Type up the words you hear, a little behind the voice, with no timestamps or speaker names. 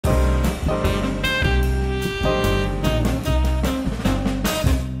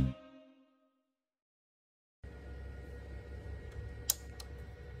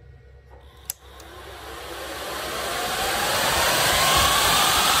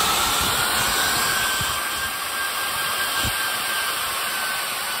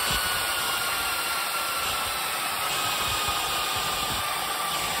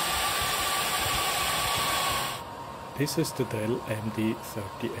This is the Dell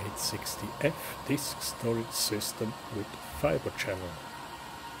MD3860f disk storage system with Fibre Channel.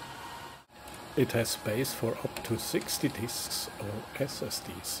 It has space for up to 60 disks or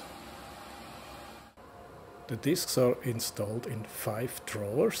SSDs. The disks are installed in 5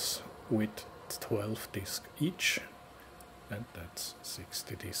 drawers with 12 disks each, and that's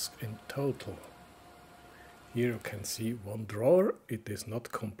 60 disks in total. Here you can see one drawer. It is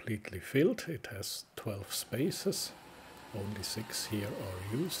not completely filled. It has 12 spaces. Only 6 here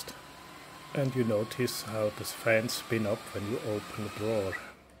are used. And you notice how the fans spin up when you open the drawer.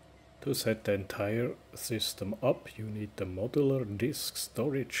 To set the entire system up, you need the modular disk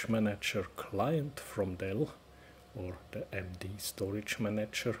storage manager client from Dell, or the MD storage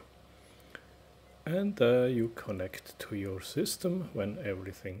manager. And you connect to your system when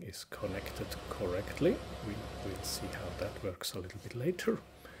everything is connected correctly. We will see how that works a little bit later.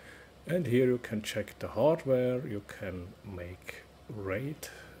 And here you can check the hardware, you can make RAID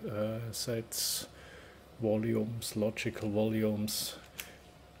sets, volumes, logical volumes.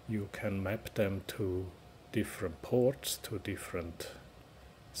 You can map them to different ports, to different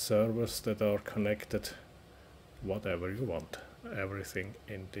servers that are connected, whatever you want. Everything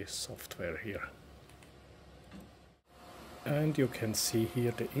in this software here. And you can see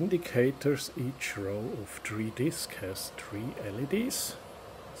here the indicators. Each row of 3 disks has 3 LEDs,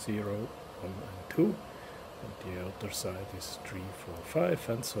 0, 1 and 2, and the other side is 3, 4, 5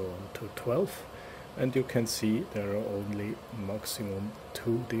 and so on to 12. And you can see there are only maximum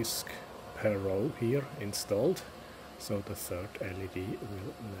 2 disks per row here installed, so the third LED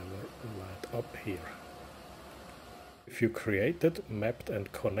will never light up here. If you created, mapped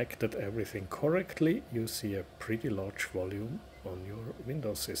and connected everything correctly, you see a pretty large volume on your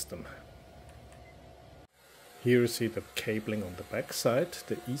Windows system. Here you see the cabling on the back side.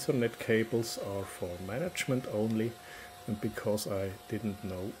 The Ethernet cables are for management only, and because I didn't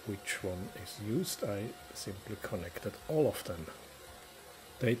know which one is used, I simply connected all of them.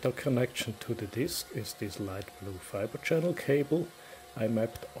 Data connection to the disk is this light blue Fibre Channel cable. I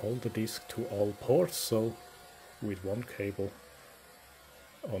mapped all the disks to all ports, so with one cable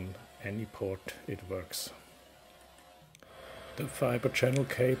on any port it works. The Fibre Channel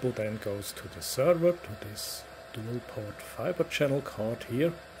cable then goes to the server, to this dual port Fibre Channel card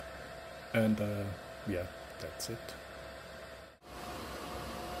here, and yeah, that's it.